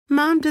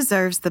Mom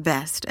deserves the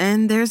best,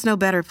 and there's no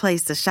better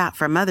place to shop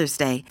for Mother's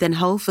Day than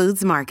Whole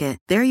Foods Market.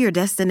 They're your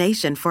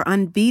destination for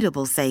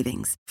unbeatable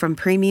savings, from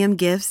premium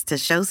gifts to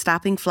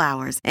show-stopping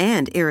flowers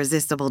and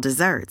irresistible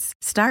desserts.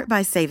 Start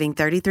by saving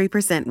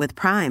 33% with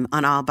Prime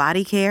on all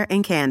body care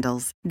and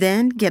candles.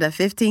 Then get a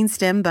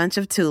 15-stem bunch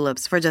of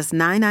tulips for just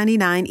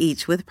 $9.99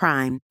 each with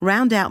Prime.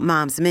 Round out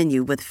Mom's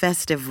menu with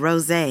festive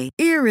rosé,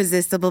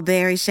 irresistible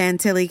berry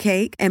chantilly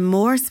cake, and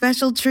more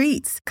special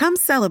treats. Come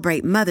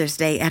celebrate Mother's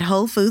Day at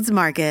Whole Foods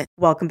Market.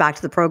 Welcome back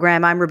to the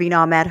program. I'm Rubina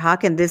Ahmed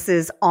Huq, and this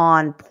is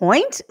On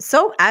Point.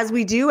 So as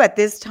we do at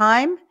this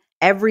time,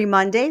 every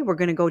Monday, we're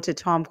going to go to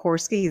Tom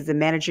Korski. He's the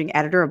managing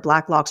editor of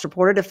Blacklock's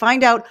Reporter to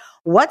find out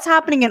what's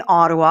happening in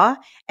Ottawa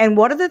and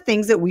what are the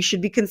things that we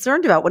should be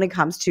concerned about when it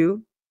comes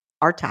to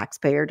our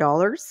taxpayer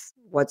dollars,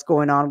 what's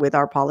going on with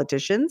our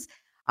politicians.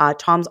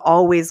 Tom's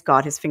always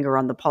got his finger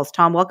on the pulse.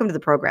 Tom, welcome to the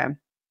program.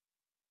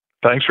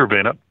 Thanks,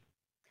 Rubina.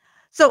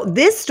 So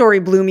this story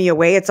blew me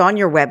away. It's on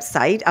your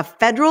website. A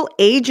federal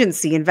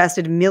agency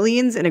invested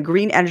millions in a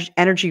green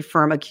energy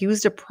firm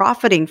accused of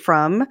profiting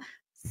from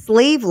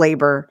slave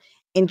labor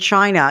in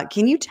China.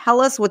 Can you tell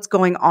us what's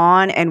going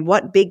on and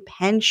what big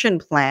pension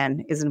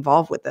plan is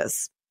involved with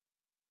this?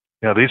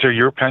 Yeah, these are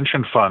your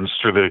pension funds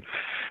through the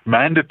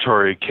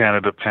mandatory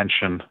Canada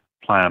Pension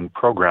Plan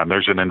program.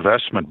 There's an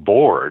investment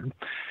board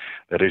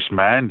that is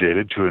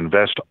mandated to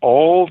invest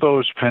all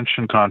those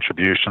pension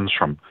contributions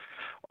from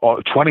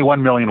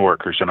 21 million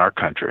workers in our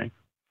country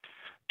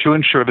to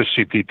ensure the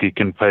CPP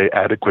can pay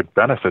adequate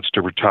benefits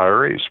to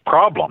retirees.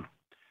 Problem: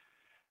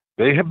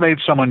 they have made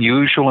some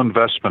unusual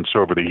investments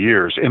over the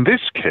years. In this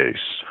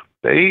case,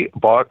 they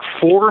bought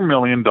 $4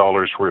 million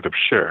worth of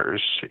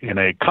shares in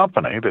a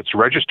company that's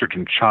registered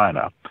in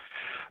China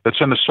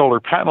that's in the solar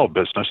panel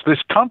business.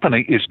 This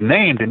company is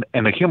named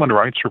in a human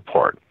rights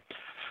report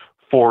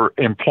for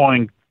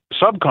employing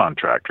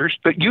subcontractors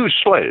that use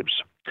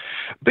slaves.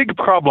 Big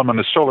problem in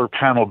the solar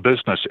panel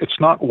business. It's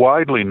not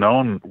widely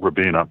known,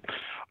 Rubina.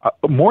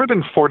 More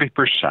than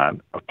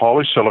 40% of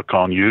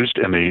polysilicon used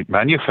in the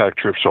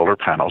manufacture of solar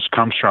panels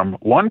comes from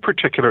one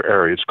particular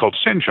area. It's called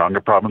Xinjiang,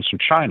 a province in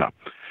China.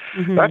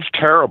 Mm-hmm. That's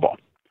terrible.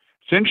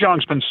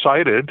 Xinjiang's been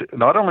cited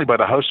not only by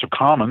the House of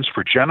Commons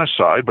for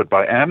genocide, but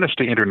by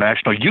Amnesty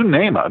International. You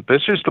name it.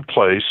 This is the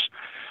place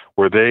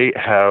where they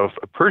have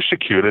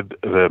persecuted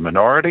the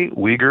minority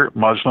Uyghur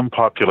Muslim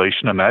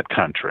population in that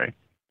country.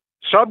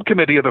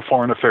 Subcommittee of the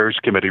Foreign Affairs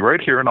Committee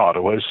right here in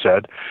Ottawa has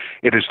said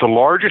it is the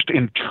largest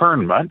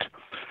internment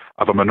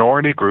of a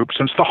minority group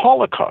since the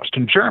Holocaust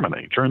in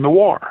Germany during the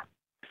war.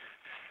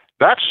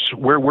 That's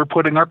where we're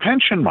putting our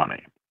pension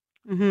money.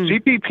 Mm-hmm.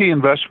 CPP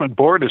Investment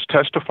Board has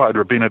testified,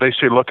 Rubina. They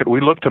say,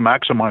 we look to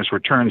maximize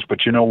returns,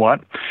 but you know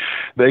what?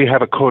 They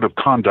have a code of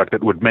conduct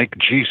that would make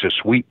Jesus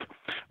weep.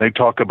 They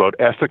talk about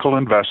ethical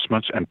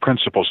investments and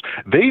principles.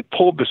 They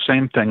pulled the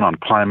same thing on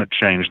climate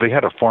change. They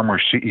had a former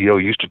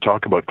CEO used to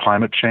talk about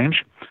climate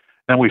change.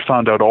 Then we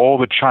found out all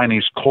the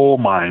Chinese coal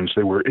mines,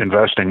 they were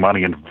investing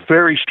money in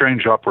very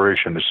strange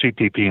operation, the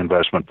CPP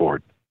Investment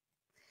Board.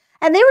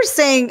 And they were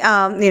saying,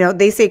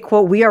 they say,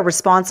 quote, we are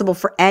responsible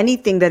for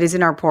anything that is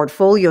in our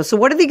portfolio. So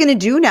what are they going to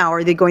do now?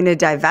 Are they going to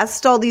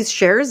divest all these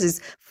shares?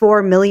 Is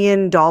 $4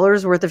 million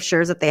worth of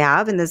shares that they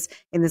have in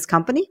this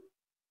company?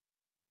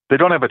 They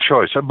don't have a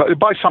choice.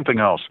 Buy something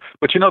else.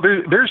 But,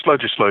 there's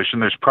legislation,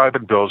 there's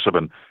private bills have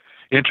been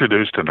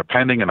introduced and are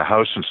pending in the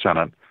House and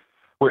Senate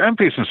where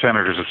MPs and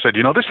senators have said,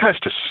 this has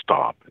to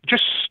stop.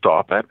 Just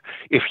stop it.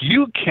 If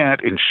you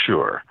can't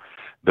ensure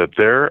that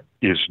there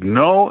is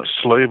no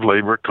slave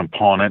labor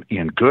component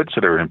in goods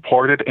that are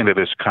imported into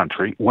this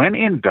country, when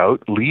in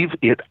doubt, leave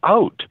it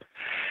out.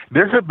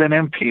 There have been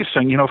MPs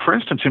saying, for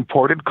instance,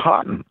 imported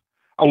cotton.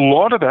 A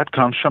lot of that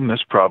comes from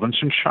this province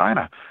in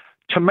China.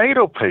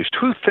 Tomato paste.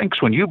 Who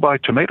thinks when you buy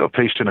tomato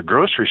paste in a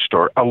grocery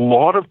store, a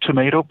lot of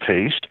tomato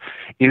paste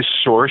is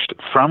sourced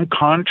from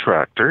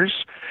contractors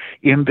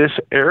in this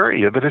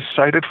area that is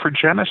cited for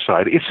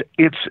genocide?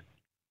 It's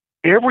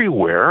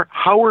everywhere.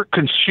 How are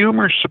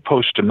consumers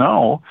supposed to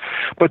know?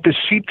 But the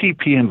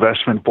CPP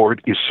Investment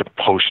Board is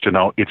supposed to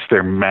know. It's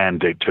their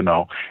mandate to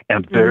know.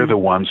 And they're the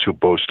ones who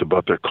boast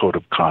about their code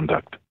of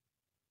conduct.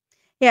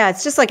 Yeah,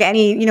 it's just like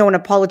when a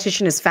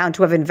politician is found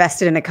to have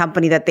invested in a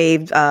company that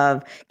they've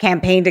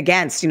campaigned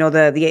against,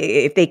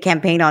 if they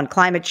campaign on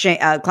climate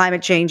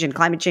change and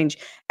climate change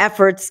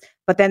efforts,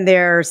 but then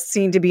they're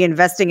seen to be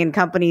investing in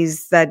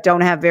companies that don't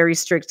have very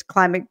strict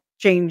climate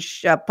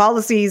change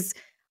policies,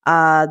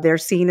 they're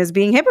seen as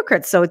being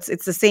hypocrites. So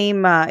it's the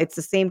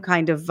same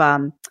kind of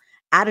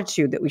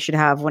attitude that we should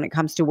have when it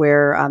comes to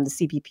where the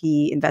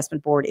CPP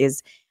Investment Board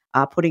is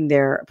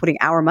putting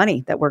our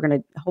money that we're going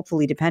to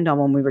hopefully depend on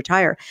when we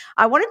retire.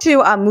 I wanted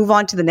to move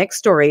on to the next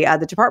story.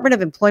 The Department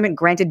of Employment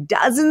granted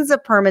dozens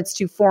of permits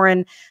to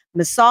foreign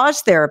massage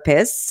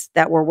therapists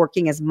that were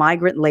working as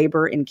migrant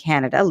laborers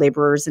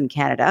in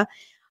Canada.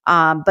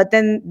 But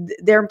then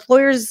their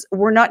employers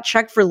were not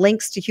checked for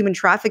links to human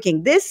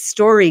trafficking. This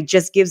story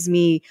just gives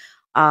me,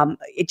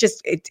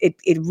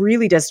 it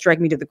really does strike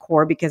me to the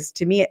core, because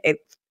to me,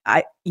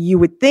 you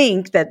would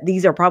think that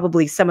these are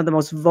probably some of the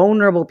most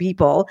vulnerable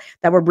people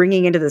that we're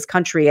bringing into this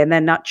country, and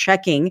then not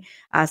checking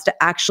as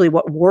to actually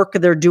what work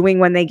they're doing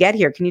when they get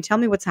here. Can you tell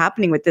me what's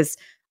happening with this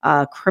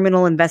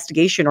criminal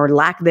investigation or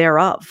lack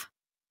thereof?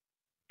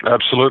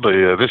 Absolutely.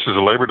 This is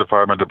the Labor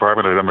Department,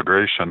 Department of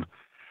Immigration,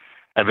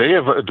 and they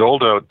have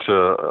doled out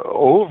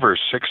over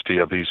 60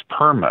 of these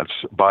permits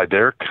by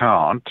their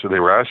count. They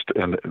were asked,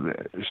 and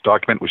this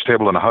document was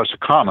tabled in the House of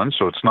Commons,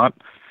 so it's not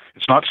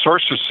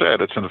sources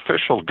said, it's an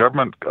official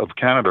Government of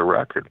Canada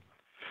record.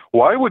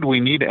 Why would we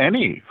need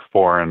any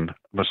foreign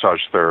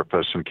massage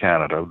therapists in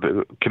Canada?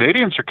 The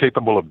Canadians are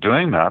capable of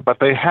doing that, but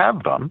they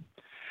have them.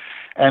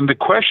 And the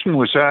question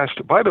was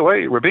asked, by the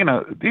way,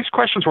 Rabina, these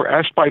questions were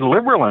asked by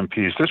Liberal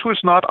MPs. This was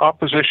not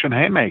opposition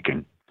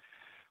haymaking.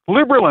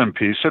 Liberal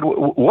MPs said,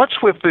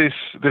 what's with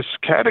this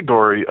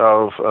category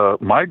of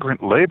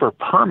migrant labor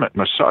permit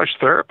massage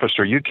therapists?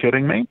 Are you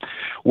kidding me?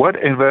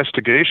 What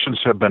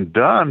investigations have been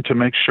done to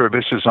make sure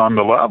this is on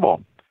the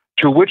level?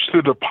 To which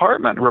the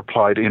department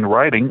replied in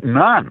writing,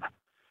 none.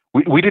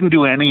 We didn't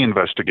do any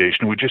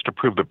investigation. We just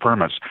approved the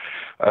permits.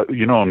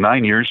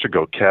 9 years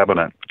ago,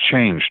 Cabinet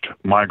changed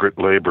migrant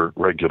labor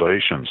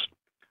regulations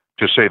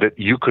to say that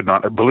you could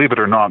not, believe it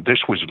or not,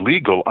 this was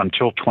legal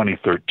until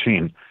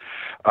 2013,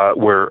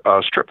 where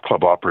strip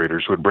club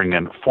operators would bring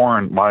in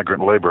foreign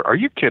migrant labor. Are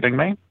you kidding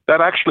me? That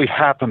actually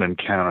happened in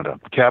Canada.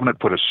 Cabinet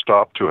put a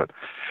stop to it,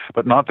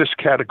 but not this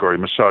category,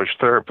 massage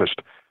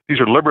therapist. These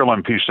are Liberal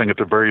MPs saying at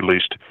the very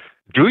least,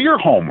 do your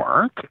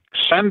homework,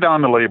 send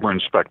down the labor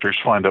inspectors,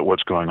 find out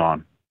what's going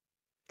on.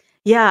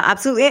 Yeah,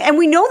 absolutely. And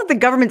we know that the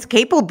government's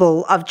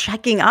capable of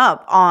checking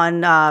up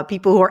on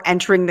people who are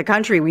entering the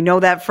country. We know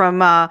that from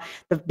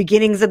the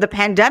beginnings of the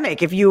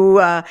pandemic. If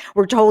you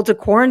were told to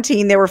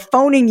quarantine, they were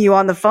phoning you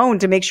on the phone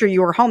to make sure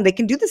you were home. They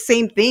can do the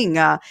same thing,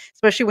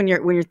 especially when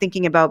you're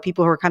thinking about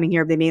people who are coming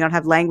here. They may not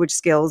have language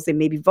skills. They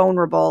may be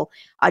vulnerable,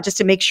 just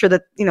to make sure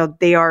that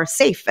they are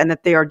safe and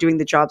that they are doing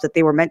the jobs that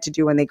they were meant to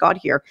do when they got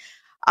here.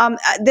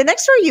 The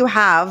next story you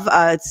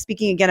have,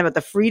 speaking again about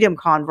the Freedom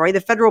Convoy, the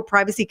Federal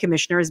Privacy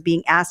Commissioner is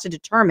being asked to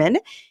determine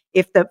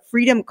if the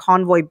Freedom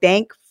Convoy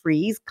bank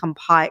freeze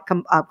complied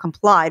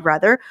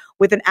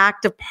with an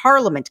act of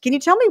Parliament. Can you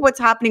tell me what's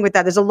happening with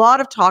that? There's a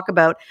lot of talk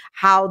about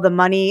how the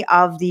money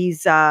of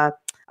these of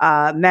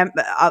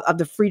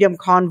the Freedom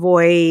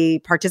Convoy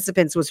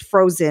participants was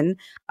frozen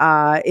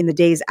in the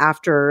days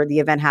after the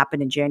event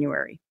happened in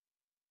January.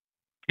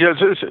 Yeah,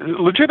 it's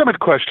legitimate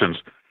questions.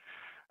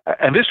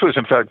 And this was,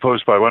 in fact,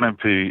 posed by one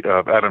MP,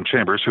 Adam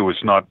Chambers, who was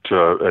not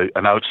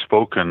an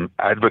outspoken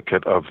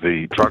advocate of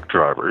the truck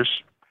drivers.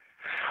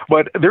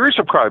 But there is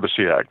a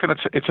Privacy Act, and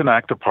it's an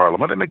act of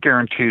Parliament, and it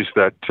guarantees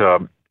that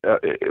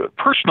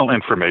personal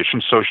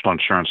information, social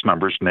insurance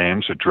numbers,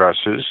 names,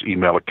 addresses,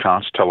 email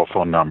accounts,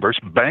 telephone numbers,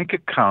 bank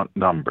account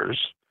numbers,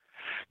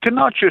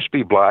 cannot just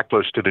be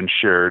blacklisted and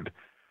shared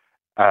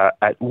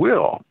at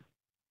will.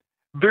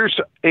 There's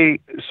a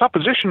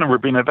supposition,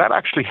 Rabina, that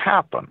actually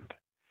happened.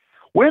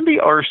 When the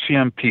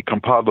RCMP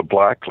compiled the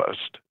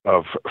blacklist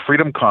of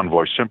Freedom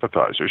Convoy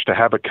sympathizers to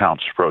have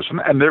accounts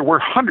frozen, and there were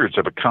hundreds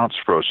of accounts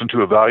frozen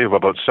to a value of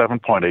about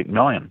 $7.8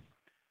 million,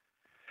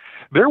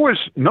 there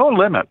was no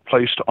limit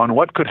placed on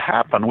what could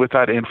happen with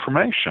that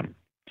information.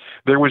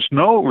 There was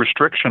no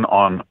restriction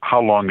on how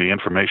long the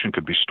information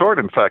could be stored.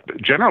 In fact,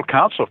 General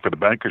Counsel for the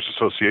Bankers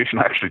Association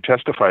actually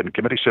testified in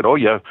committee, said, oh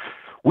yeah,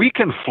 we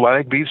can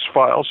flag these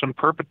files in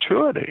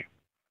perpetuity.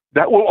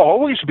 That will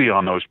always be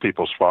on those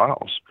people's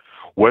files,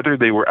 whether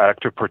they were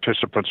active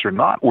participants or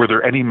not. Were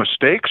there any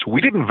mistakes? We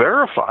didn't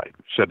verify,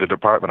 said the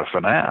Department of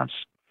Finance.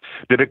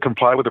 Did it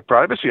comply with the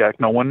Privacy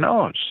Act? No one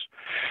knows.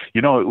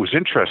 It was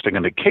interesting.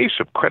 In the case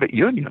of credit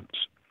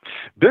unions,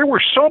 there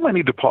were so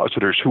many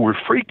depositors who were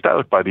freaked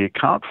out by the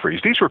account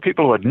freeze. These were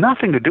people who had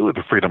nothing to do with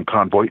the Freedom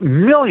Convoy.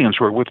 Millions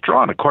were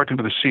withdrawn, according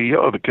to the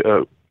CEO of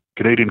the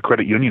Canadian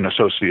Credit Union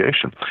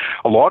Association.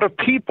 A lot of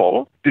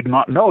people did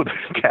not know that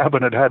the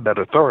Cabinet had that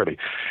authority.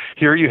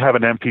 Here you have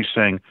an MP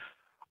saying,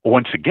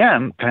 once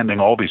again, pending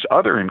all these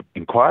other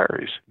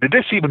inquiries, did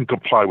this even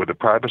comply with the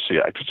Privacy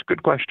Act? It's a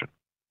good question.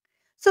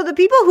 So the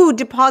people who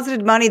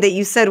deposited money that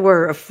you said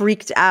were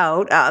freaked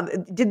out,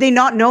 did they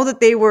not know that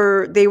they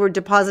were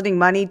depositing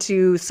money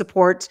to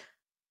support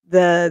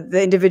the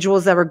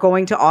individuals that were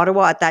going to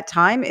Ottawa at that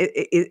time?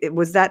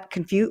 Was that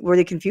confused? Were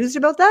they confused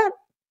about that?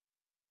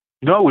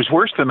 No, it was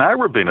worse than that,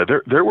 Rabina.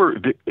 There were,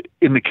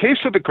 in the case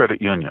of the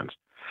credit unions,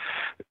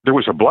 there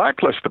was a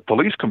blacklist the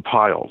police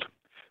compiled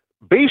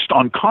based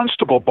on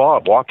Constable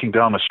Bob walking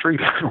down the street,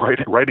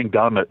 writing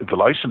down the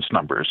license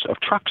numbers of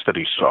trucks that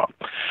he saw.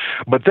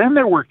 But then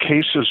there were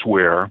cases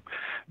where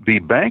the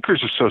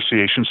Bankers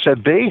Association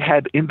said they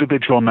had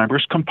individual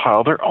members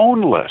compile their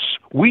own lists.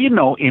 We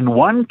know in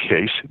one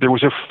case there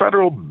was a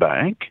federal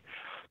bank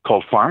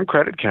called Farm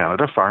Credit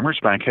Canada, Farmers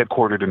Bank,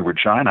 headquartered in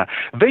Regina.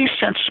 They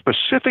sent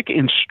specific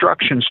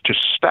instructions to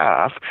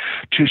staff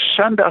to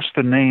send us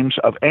the names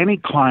of any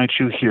clients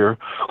you hear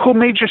who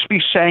may just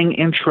be saying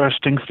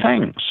interesting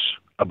things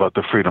about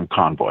the Freedom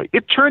Convoy.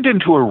 It turned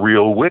into a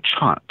real witch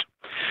hunt.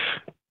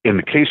 In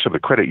the case of the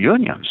credit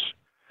unions,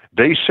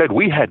 They said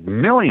we had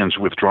millions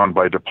withdrawn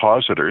by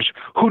depositors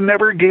who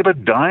never gave a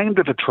dime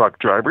to the truck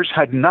drivers,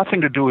 had nothing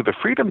to do with the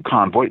Freedom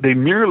Convoy. They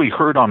merely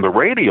heard on the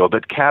radio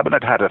that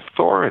Cabinet had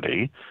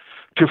authority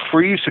to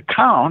freeze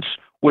accounts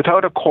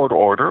without a court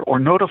order or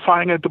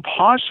notifying a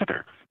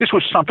depositor. This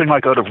was something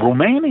like out of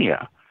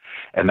Romania.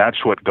 And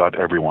that's what got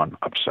everyone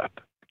upset.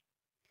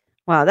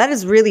 Wow, that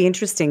is really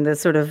interesting, the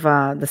sort of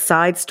the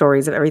side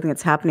stories of everything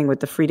that's happening with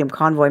the Freedom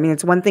Convoy. I mean,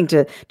 it's one thing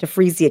to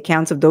freeze the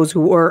accounts of those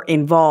who were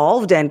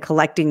involved and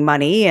collecting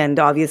money and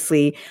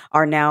obviously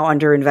are now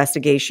under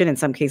investigation, in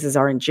some cases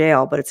are in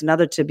jail, but it's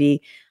another to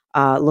be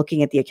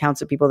looking at the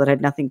accounts of people that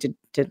had nothing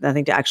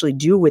to actually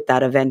do with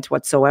that event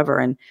whatsoever.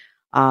 And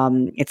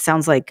it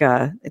sounds like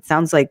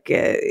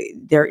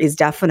there is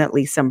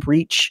definitely some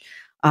breach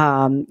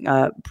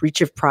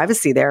of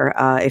privacy there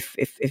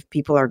if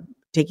people are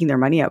taking their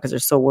money out because they're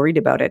so worried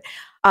about it.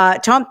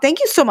 Tom, thank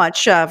you so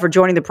much for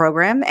joining the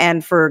program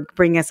and for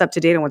bringing us up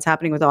to date on what's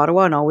happening with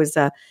Ottawa and always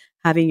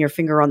having your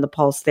finger on the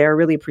pulse there.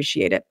 Really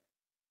appreciate it.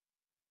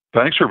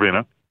 Thanks,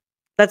 Ravina.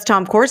 That's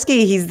Tom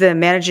Korski. He's the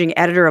managing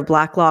editor of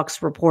Blacklock's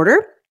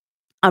Reporter,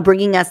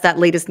 bringing us that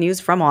latest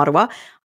news from Ottawa.